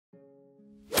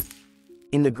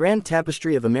In the grand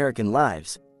tapestry of American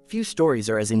lives, few stories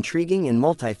are as intriguing and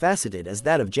multifaceted as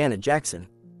that of Janet Jackson.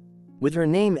 With her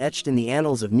name etched in the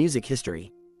annals of music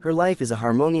history, her life is a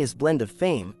harmonious blend of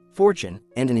fame, fortune,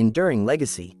 and an enduring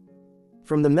legacy.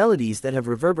 From the melodies that have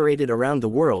reverberated around the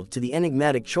world to the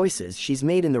enigmatic choices she's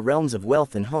made in the realms of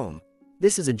wealth and home,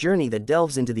 this is a journey that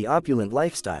delves into the opulent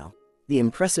lifestyle, the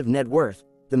impressive net worth,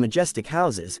 the majestic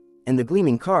houses, and the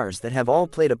gleaming cars that have all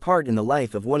played a part in the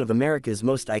life of one of America's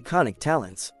most iconic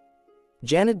talents.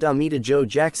 Janet Damita Jo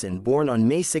Jackson, born on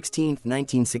May 16,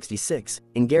 1966,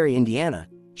 in Gary, Indiana,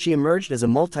 she emerged as a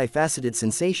multifaceted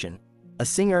sensation, a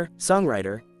singer,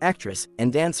 songwriter, actress,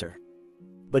 and dancer.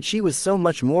 But she was so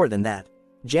much more than that.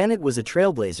 Janet was a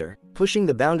trailblazer, pushing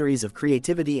the boundaries of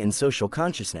creativity and social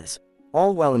consciousness,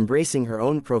 all while embracing her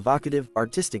own provocative,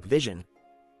 artistic vision.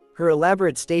 Her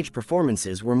elaborate stage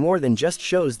performances were more than just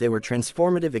shows, they were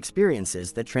transformative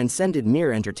experiences that transcended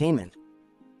mere entertainment.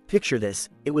 Picture this,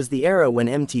 it was the era when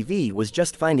MTV was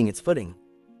just finding its footing.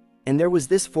 And there was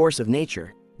this force of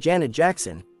nature, Janet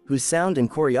Jackson, whose sound and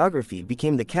choreography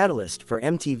became the catalyst for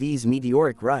MTV's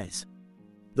meteoric rise.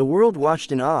 The world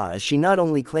watched in awe as she not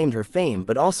only claimed her fame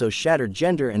but also shattered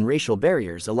gender and racial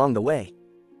barriers along the way.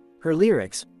 Her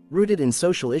lyrics, rooted in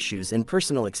social issues and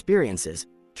personal experiences,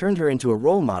 turned her into a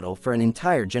role model for an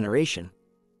entire generation.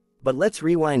 But let's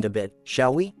rewind a bit,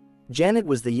 shall we? Janet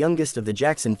was the youngest of the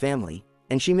Jackson family,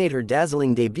 and she made her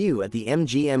dazzling debut at the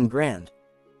MGM Grand.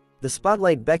 The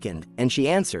spotlight beckoned, and she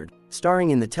answered,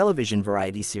 starring in the television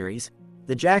variety series,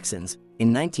 The Jacksons, in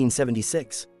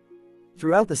 1976.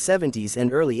 Throughout the 70s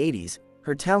and early 80s,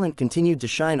 her talent continued to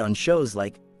shine on shows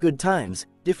like Good Times,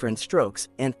 Different Strokes,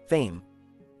 and Fame.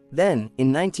 Then,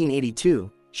 in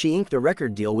 1982, she inked a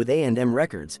record deal with A&M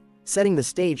Records, setting the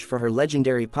stage for her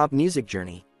legendary pop music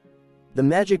journey. The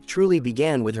magic truly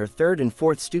began with her third and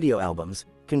fourth studio albums,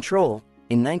 Control,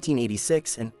 in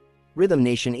 1986, and Rhythm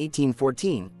Nation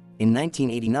 1814, in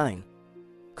 1989.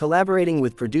 Collaborating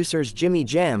with producers Jimmy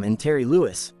Jam and Terry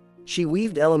Lewis, she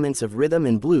weaved elements of rhythm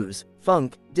and blues,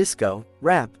 funk, disco,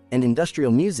 rap, and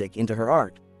industrial music into her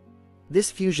art.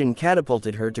 This fusion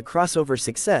catapulted her to crossover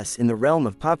success in the realm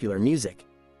of popular music.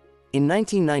 In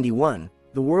 1991,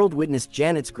 the world witnessed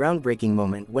Janet's groundbreaking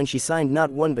moment when she signed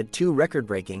not one but two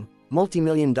record-breaking,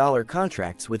 multi-million-dollar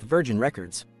contracts with Virgin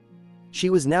Records. She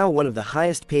was now one of the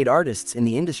highest-paid artists in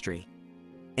the industry.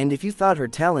 And if you thought her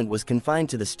talent was confined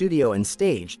to the studio and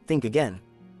stage, think again.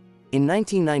 In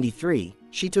 1993,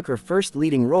 she took her first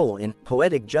leading role in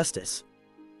Poetic Justice.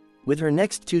 With her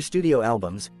next two studio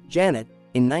albums, Janet,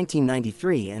 in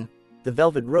 1993 and The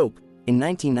Velvet Rope, in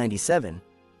 1997,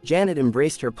 Janet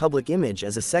embraced her public image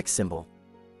as a sex symbol.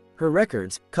 Her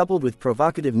records, coupled with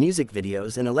provocative music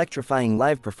videos and electrifying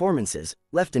live performances,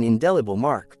 left an indelible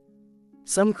mark.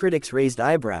 Some critics raised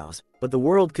eyebrows, but the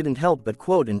world couldn't help but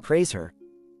quote and praise her.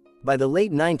 By the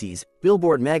late 90s,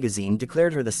 Billboard magazine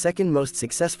declared her the second most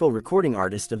successful recording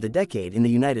artist of the decade in the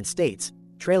United States,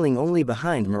 trailing only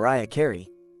behind Mariah Carey.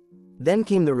 Then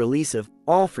came the release of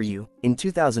All For You in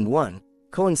 2001,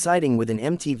 coinciding with an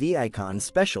MTV Icon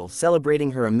special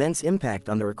celebrating her immense impact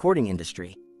on the recording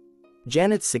industry.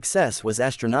 Janet's success was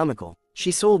astronomical.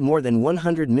 She sold more than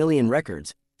 100 million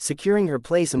records, securing her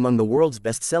place among the world's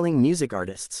best-selling music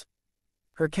artists.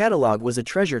 Her catalog was a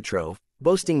treasure trove,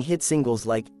 boasting hit singles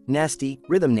like Nasty,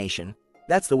 Rhythm Nation,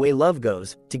 That's the Way Love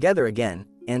Goes, Together Again,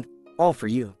 and All For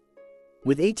You.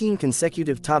 With 18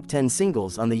 consecutive top 10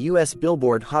 singles on the US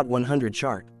Billboard Hot 100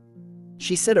 chart.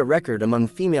 She set a record among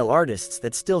female artists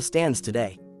that still stands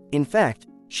today. In fact,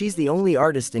 she's the only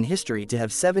artist in history to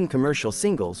have 7 commercial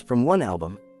singles from one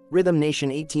album, Rhythm Nation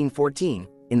 1814,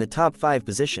 in the top 5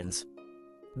 positions.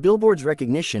 Billboard's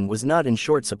recognition was not in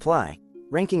short supply,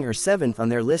 ranking her 7th on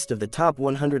their list of the top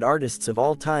 100 artists of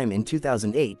all time in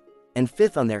 2008, and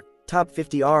 5th on their top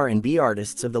 50 R&B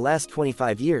artists of the last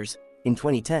 25 years, in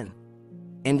 2010.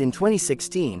 And in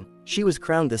 2016, she was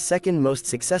crowned the second most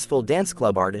successful dance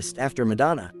club artist after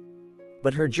Madonna.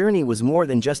 But her journey was more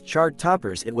than just chart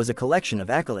toppers, it was a collection of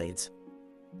accolades.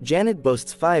 Janet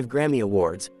boasts 5 Grammy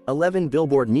Awards, 11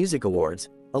 Billboard Music Awards,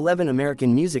 11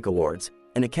 American Music Awards,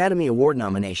 an Academy Award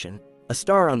nomination, a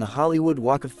star on the Hollywood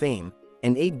Walk of Fame,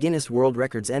 and 8 Guinness World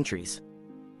Records entries.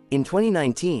 In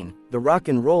 2019, the Rock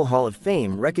and Roll Hall of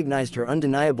Fame recognized her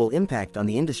undeniable impact on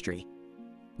the industry.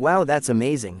 Wow, that's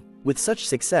amazing. With such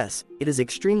success, it is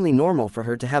extremely normal for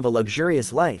her to have a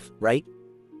luxurious life, right?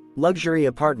 Luxury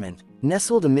apartment.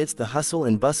 Nestled amidst the hustle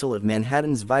and bustle of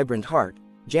Manhattan's vibrant heart,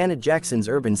 Janet Jackson's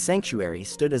urban sanctuary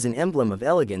stood as an emblem of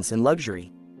elegance and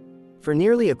luxury. For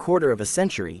nearly a quarter of a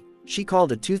century, she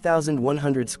called a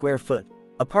 2,100 square foot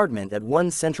apartment at One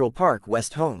Central Park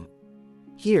West home.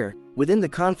 Here, within the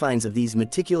confines of these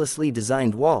meticulously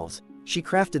designed walls, she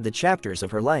crafted the chapters of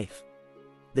her life.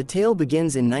 The tale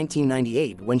begins in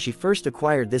 1998 when she first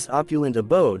acquired this opulent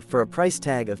abode for a price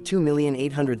tag of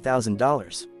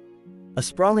 $2,800,000. A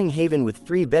sprawling haven with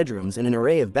 3 bedrooms and an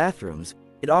array of bathrooms,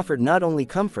 it offered not only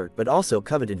comfort but also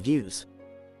coveted views.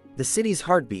 The city's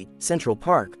heartbeat, Central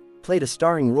Park, played a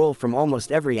starring role from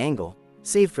almost every angle,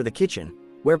 save for the kitchen,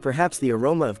 where perhaps the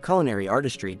aroma of culinary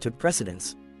artistry took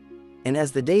precedence. And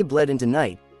as the day bled into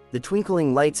night, the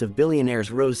twinkling lights of billionaires'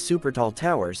 rose super-tall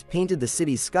towers painted the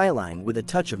city's skyline with a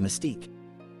touch of mystique.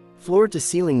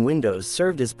 Floor-to-ceiling windows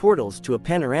served as portals to a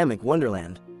panoramic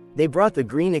wonderland. They brought the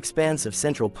green expanse of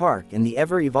Central Park and the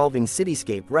ever-evolving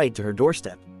cityscape right to her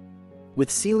doorstep. With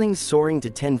ceilings soaring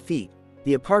to 10 feet,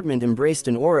 the apartment embraced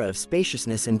an aura of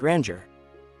spaciousness and grandeur.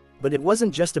 But it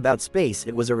wasn't just about space,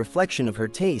 it was a reflection of her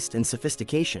taste and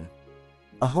sophistication.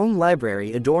 A home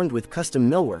library adorned with custom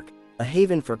millwork, a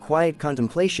haven for quiet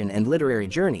contemplation and literary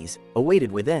journeys,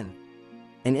 awaited within.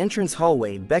 An entrance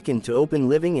hallway beckoned to open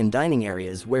living and dining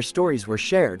areas where stories were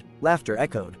shared, laughter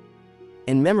echoed,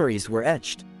 and memories were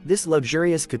etched. This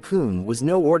luxurious cocoon was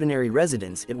no ordinary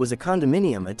residence, it was a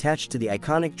condominium attached to the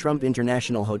iconic Trump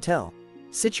International Hotel,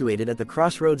 situated at the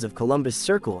crossroads of Columbus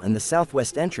Circle and the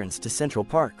southwest entrance to Central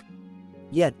Park.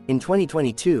 Yet, in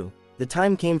 2022, the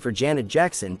time came for Janet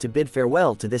Jackson to bid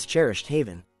farewell to this cherished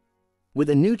haven. With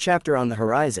a new chapter on the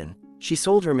horizon, she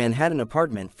sold her Manhattan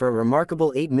apartment for a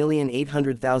remarkable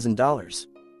 $8,800,000.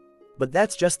 But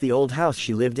that's just the old house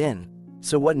she lived in.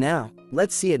 So what now?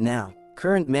 Let's see it now.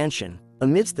 Current mansion.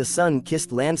 Amidst the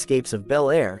sun-kissed landscapes of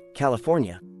Bel Air,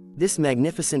 California, this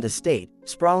magnificent estate,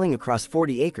 sprawling across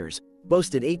 40 acres,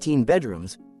 boasted 18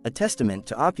 bedrooms, a testament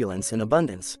to opulence and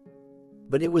abundance.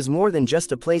 But it was more than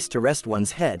just a place to rest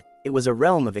one's head, it was a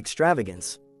realm of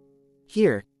extravagance.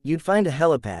 Here, you'd find a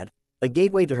helipad, a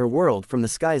gateway to her world from the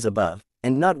skies above,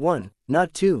 and not 1,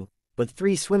 not 2, but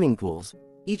 3 swimming pools,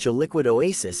 each a liquid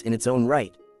oasis in its own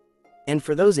right. And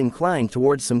for those inclined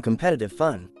towards some competitive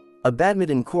fun, a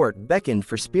badminton court beckoned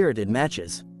for spirited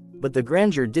matches. But the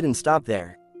grandeur didn't stop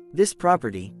there. This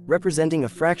property, representing a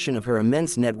fraction of her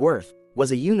immense net worth,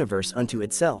 was a universe unto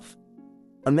itself.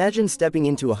 Imagine stepping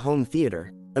into a home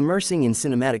theater, immersing in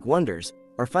cinematic wonders,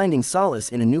 or finding solace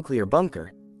in a nuclear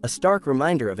bunker, a stark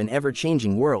reminder of an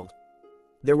ever-changing world.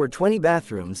 There were 20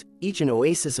 bathrooms, each an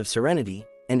oasis of serenity,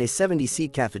 and a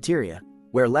 70-seat cafeteria,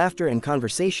 where laughter and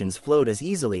conversations flowed as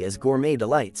easily as gourmet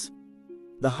delights.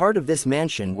 The heart of this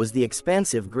mansion was the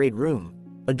expansive great room,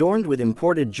 adorned with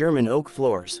imported German oak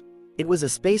floors. It was a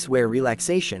space where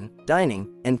relaxation,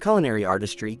 dining, and culinary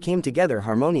artistry came together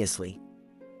harmoniously.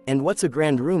 And what's a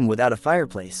grand room without a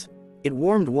fireplace? It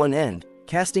warmed one end,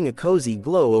 casting a cozy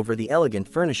glow over the elegant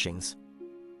furnishings.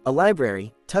 A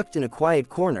library, tucked in a quiet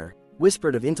corner,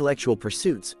 whispered of intellectual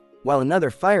pursuits, while another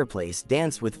fireplace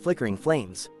danced with flickering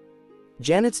flames.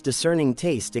 Janet's discerning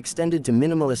taste extended to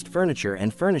minimalist furniture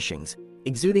and furnishings,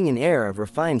 exuding an air of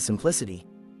refined simplicity.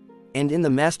 And in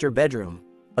the master bedroom,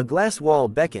 a glass wall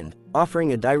beckoned,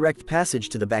 offering a direct passage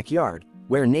to the backyard,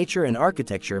 where nature and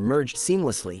architecture merged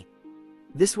seamlessly.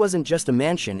 This wasn't just a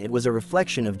mansion, it was a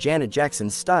reflection of Janet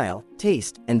Jackson's style,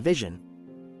 taste, and vision.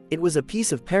 It was a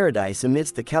piece of paradise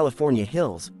amidst the California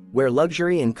hills, where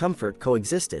luxury and comfort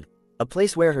coexisted, a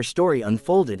place where her story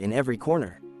unfolded in every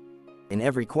corner.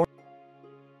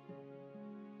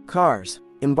 Cars.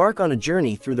 Embark on a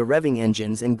journey through the revving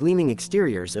engines and gleaming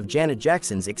exteriors of Janet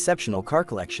Jackson's exceptional car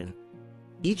collection.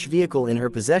 Each vehicle in her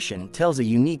possession tells a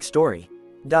unique story.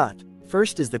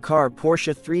 First is the car.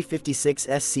 Porsche 356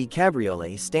 SC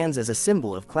Cabriolet stands as a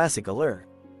symbol of classic allure.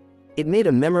 It made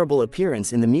a memorable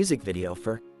appearance in the music video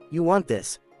for You Want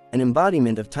This, an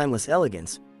embodiment of timeless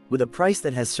elegance, with a price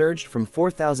that has surged from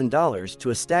 $4,000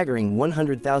 to a staggering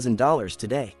 $100,000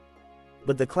 today.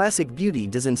 But the classic beauty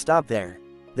doesn't stop there.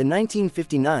 The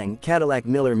 1959 Cadillac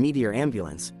Miller Meteor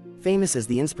Ambulance, famous as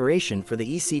the inspiration for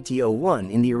the ECT-01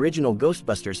 in the original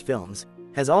Ghostbusters films,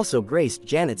 has also graced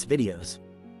Janet's videos.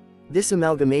 This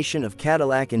amalgamation of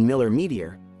Cadillac and Miller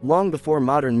Meteor, long before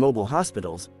modern mobile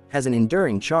hospitals, has an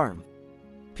enduring charm.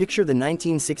 Picture the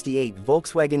 1968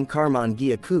 Volkswagen Karmann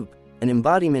Ghia Coupe, an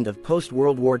embodiment of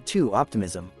post-World War II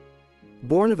optimism.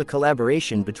 Born of a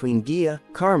collaboration between Ghia,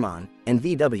 Karmann, and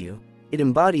VW, it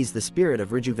embodies the spirit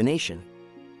of rejuvenation.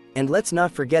 And let's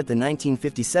not forget the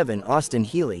 1957 Austin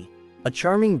Healey, a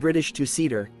charming British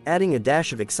two-seater, adding a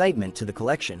dash of excitement to the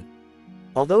collection.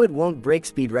 Although it won't break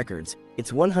speed records,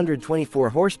 its 124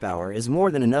 horsepower is more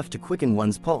than enough to quicken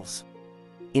one's pulse.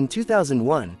 In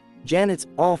 2001, Janet's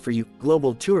All For You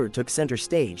global tour took center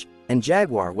stage, and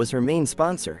Jaguar was her main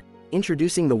sponsor,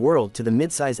 introducing the world to the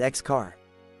midsize X car.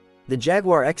 The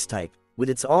Jaguar X-Type, with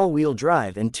its all-wheel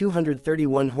drive and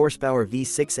 231 horsepower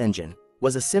V6 engine,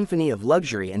 was a symphony of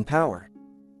luxury and power.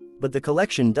 But the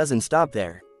collection doesn't stop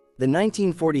there. The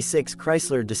 1946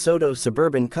 Chrysler DeSoto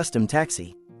Suburban Custom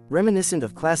Taxi, reminiscent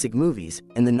of classic movies,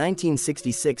 and the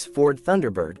 1966 Ford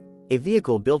Thunderbird, a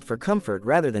vehicle built for comfort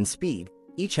rather than speed,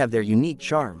 each have their unique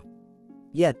charm.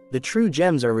 Yet, the true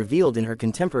gems are revealed in her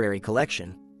contemporary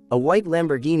collection. A white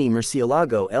Lamborghini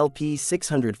Murcielago LP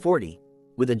 640,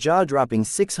 with a jaw-dropping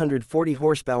 640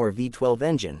 horsepower V12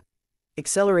 engine,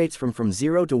 accelerates from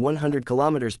 0 to 100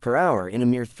 km per hour in a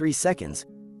mere 3 seconds,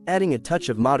 adding a touch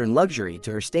of modern luxury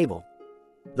to her stable.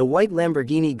 The white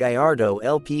Lamborghini Gallardo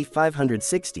LP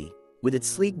 560, with its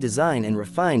sleek design and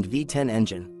refined V10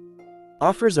 engine,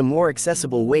 offers a more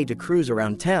accessible way to cruise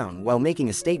around town while making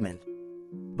a statement.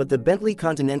 But the Bentley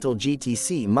Continental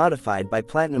GTC modified by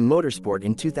Platinum Motorsport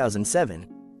in 2007,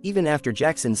 even after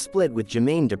Jackson's split with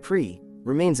Jermaine Dupri,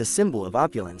 remains a symbol of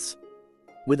opulence.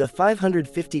 With a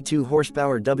 552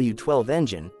 horsepower W12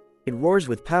 engine, it roars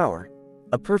with power,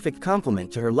 a perfect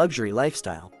complement to her luxury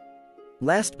lifestyle.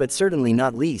 Last but certainly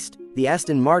not least, the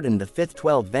Aston Martin the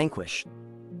 512 Vanquish.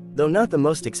 Though not the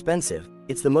most expensive,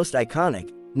 it's the most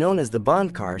iconic, known as the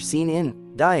Bond car seen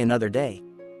in Die Another Day.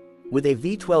 With a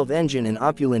V12 engine and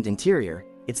opulent interior,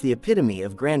 it's the epitome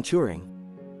of grand touring.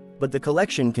 But the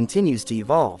collection continues to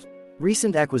evolve.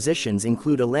 Recent acquisitions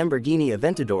include a Lamborghini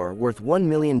Aventador worth $1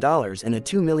 million and a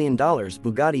 $2 million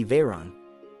Bugatti Veyron.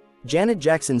 Janet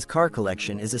Jackson's car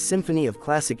collection is a symphony of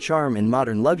classic charm and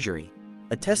modern luxury,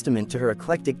 a testament to her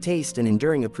eclectic taste and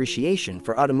enduring appreciation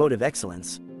for automotive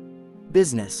excellence.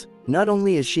 Business. Not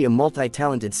only is she a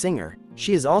multi-talented singer,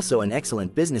 she is also an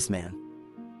excellent businessman.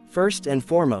 First and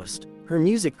foremost, her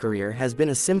music career has been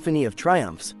a symphony of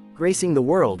triumphs, gracing the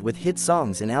world with hit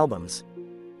songs and albums.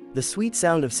 The sweet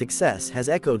sound of success has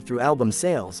echoed through album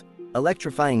sales,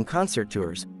 electrifying concert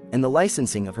tours, and the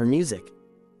licensing of her music.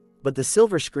 But the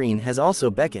silver screen has also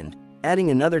beckoned, adding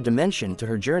another dimension to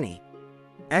her journey.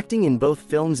 Acting in both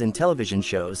films and television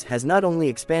shows has not only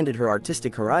expanded her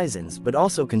artistic horizons but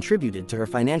also contributed to her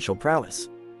financial prowess.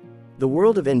 The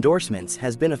world of endorsements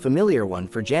has been a familiar one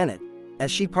for Janet, as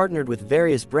she partnered with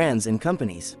various brands and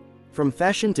companies. From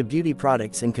fashion to beauty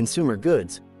products and consumer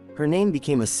goods, her name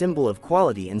became a symbol of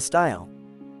quality and style.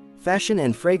 Fashion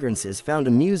and fragrances found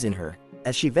a muse in her,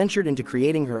 as she ventured into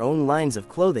creating her own lines of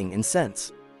clothing and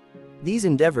scents. These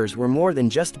endeavors were more than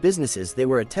just businesses, they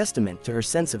were a testament to her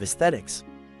sense of aesthetics.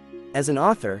 As an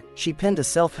author, she penned a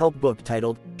self-help book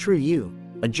titled, True You,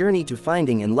 A Journey to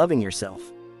Finding and Loving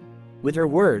Yourself. With her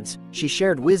words, she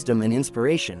shared wisdom and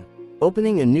inspiration,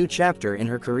 opening a new chapter in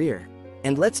her career.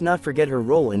 And let's not forget her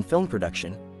role in film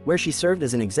production, where she served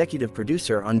as an executive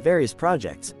producer on various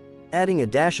projects, adding a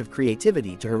dash of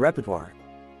creativity to her repertoire.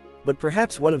 But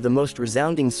perhaps one of the most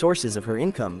resounding sources of her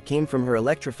income came from her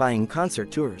electrifying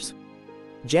concert tours.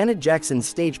 Janet Jackson's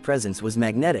stage presence was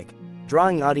magnetic,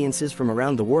 drawing audiences from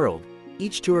around the world,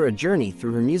 each tour a journey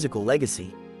through her musical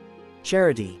legacy.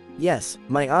 Charity. Yes,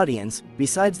 my audience,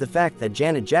 besides the fact that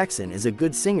Janet Jackson is a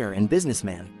good singer and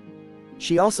businessman,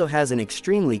 she also has an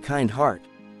extremely kind heart.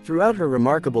 Throughout her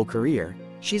remarkable career,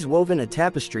 she's woven a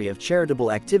tapestry of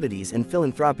charitable activities and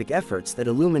philanthropic efforts that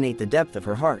illuminate the depth of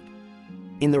her heart.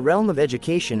 In the realm of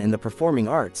education and the performing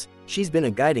arts, she's been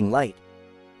a guiding light.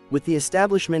 With the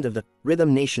establishment of the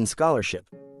Rhythm Nation Scholarship,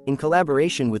 in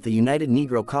collaboration with the United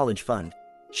Negro College Fund,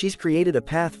 she's created a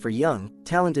path for young,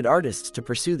 talented artists to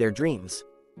pursue their dreams.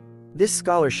 This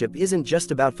scholarship isn't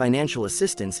just about financial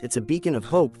assistance, it's a beacon of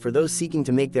hope for those seeking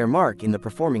to make their mark in the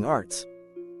performing arts.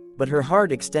 But her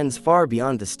heart extends far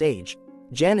beyond the stage.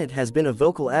 Janet has been a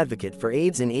vocal advocate for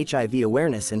AIDS and HIV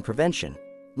awareness and prevention,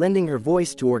 lending her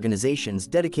voice to organizations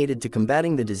dedicated to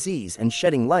combating the disease and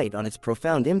shedding light on its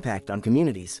profound impact on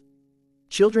communities.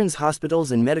 Children's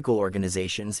hospitals and medical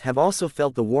organizations have also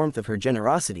felt the warmth of her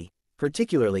generosity,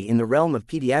 particularly in the realm of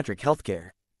pediatric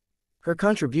healthcare. Her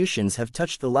contributions have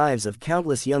touched the lives of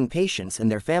countless young patients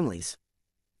and their families.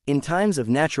 In times of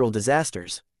natural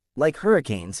disasters, like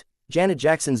hurricanes, Janet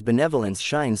Jackson's benevolence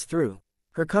shines through.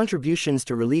 Her contributions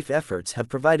to relief efforts have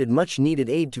provided much-needed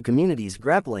aid to communities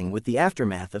grappling with the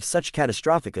aftermath of such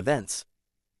catastrophic events.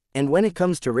 And when it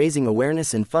comes to raising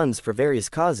awareness and funds for various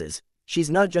causes, she's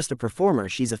not just a performer,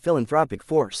 she's a philanthropic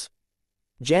force.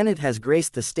 Janet has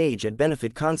graced the stage at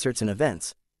benefit concerts and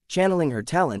events, channeling her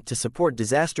talent to support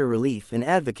disaster relief and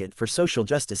advocate for social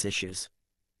justice issues.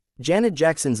 Janet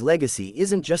Jackson's legacy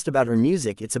isn't just about her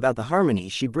music, it's about the harmony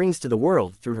she brings to the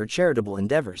world through her charitable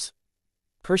endeavors.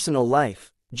 Personal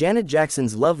life. Janet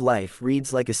Jackson's love life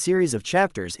reads like a series of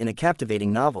chapters in a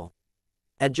captivating novel.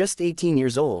 At just 18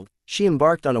 years old, she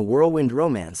embarked on a whirlwind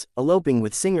romance, eloping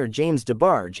with singer James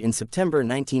DeBarge in September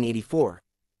 1984.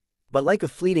 But like a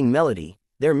fleeting melody,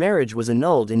 their marriage was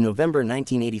annulled in November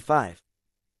 1985.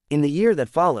 In the year that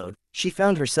followed, she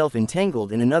found herself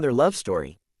entangled in another love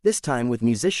story, this time with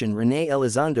musician René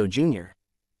Elizondo Jr.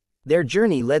 Their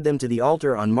journey led them to the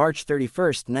altar on March 31,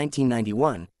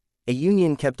 1991, a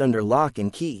union kept under lock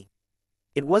and key.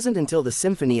 It wasn't until the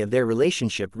symphony of their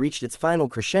relationship reached its final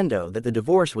crescendo that the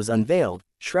divorce was unveiled,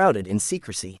 shrouded in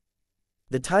secrecy.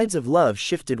 The tides of love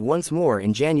shifted once more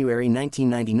in January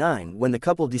 1999 when the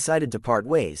couple decided to part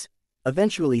ways,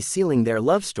 eventually sealing their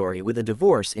love story with a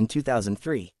divorce in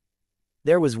 2003.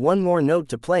 There was one more note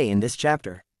to play in this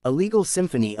chapter. A legal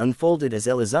symphony unfolded as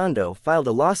Elizondo filed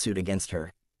a lawsuit against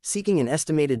her, seeking an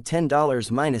estimated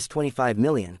 $10-25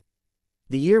 million.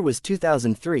 The year was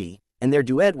 2003, and their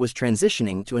duet was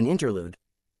transitioning to an interlude.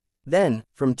 Then,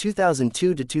 from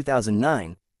 2002 to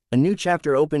 2009, a new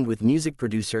chapter opened with music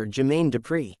producer Jermaine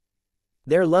Dupri.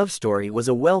 Their love story was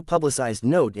a well-publicized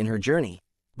note in her journey,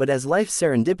 but as life's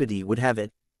serendipity would have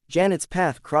it, Janet's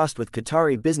path crossed with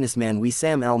Qatari businessman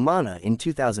Wissam Al-Mana in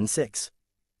 2006.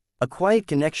 A quiet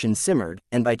connection simmered,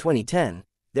 and by 2010,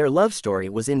 their love story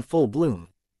was in full bloom.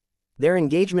 Their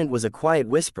engagement was a quiet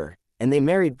whisper, and they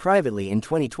married privately in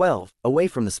 2012, away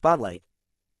from the spotlight.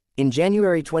 In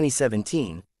January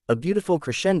 2017, a beautiful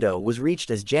crescendo was reached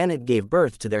as Janet gave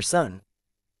birth to their son.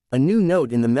 A new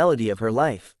note in the melody of her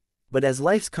life. But as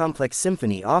life's complex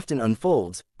symphony often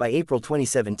unfolds, by April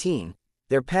 2017,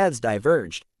 their paths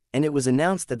diverged, and it was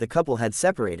announced that the couple had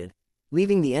separated,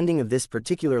 leaving the ending of this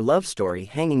particular love story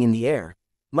hanging in the air,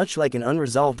 much like an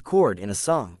unresolved chord in a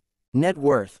song. Net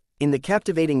worth. In the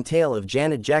captivating tale of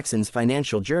Janet Jackson's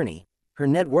financial journey, her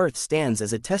net worth stands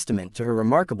as a testament to her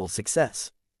remarkable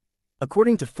success.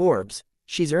 According to Forbes,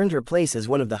 she's earned her place as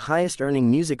one of the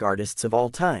highest-earning music artists of all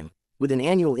time, with an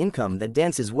annual income that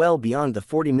dances well beyond the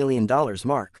 $40 million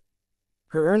mark.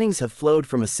 Her earnings have flowed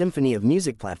from a symphony of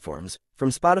music platforms, from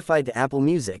Spotify to Apple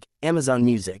Music, Amazon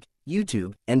Music,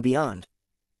 YouTube, and beyond.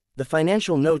 The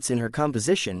financial notes in her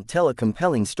composition tell a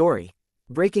compelling story,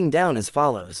 breaking down as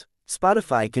follows.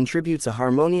 Spotify contributes a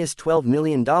harmonious $12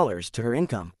 million to her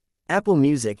income. Apple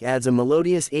Music adds a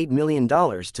melodious $8 million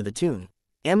to the tune.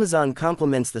 Amazon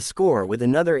complements the score with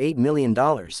another $8 million.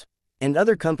 And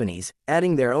other companies,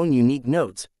 adding their own unique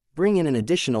notes, bring in an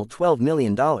additional $12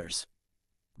 million.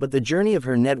 But the journey of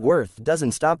her net worth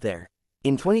doesn't stop there.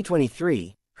 In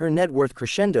 2023, her net worth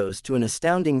crescendos to an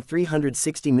astounding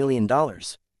 $360 million.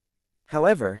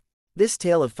 However, this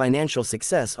tale of financial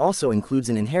success also includes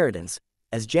an inheritance,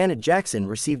 as Janet Jackson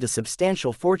received a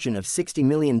substantial fortune of $60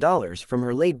 million from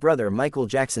her late brother Michael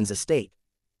Jackson's estate.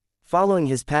 Following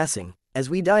his passing, as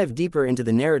we dive deeper into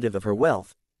the narrative of her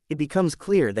wealth, it becomes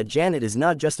clear that Janet is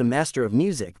not just a master of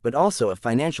music but also of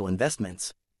financial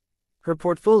investments. Her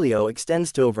portfolio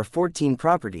extends to over 14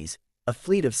 properties, a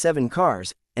fleet of 7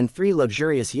 cars, and 3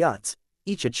 luxurious yachts,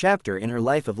 each a chapter in her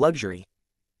life of luxury.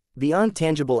 Beyond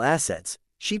tangible assets,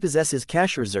 she possesses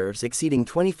cash reserves exceeding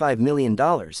 $25 million,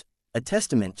 a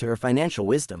testament to her financial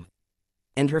wisdom.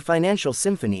 And her financial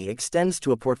symphony extends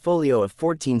to a portfolio of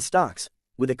 14 stocks,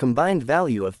 with a combined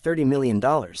value of $30 million.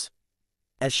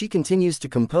 As she continues to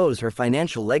compose her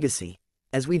financial legacy,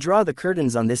 as we draw the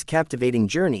curtains on this captivating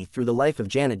journey through the life of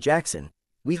Janet Jackson,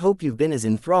 we hope you've been as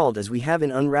enthralled as we have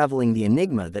in unraveling the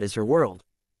enigma that is her world.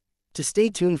 To stay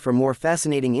tuned for more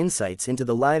fascinating insights into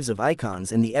the lives of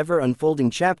icons and the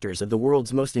ever-unfolding chapters of the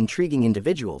world's most intriguing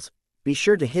individuals, be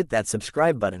sure to hit that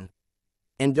subscribe button.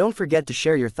 And don't forget to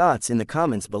share your thoughts in the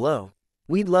comments below.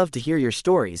 We'd love to hear your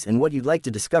stories and what you'd like to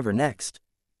discover next.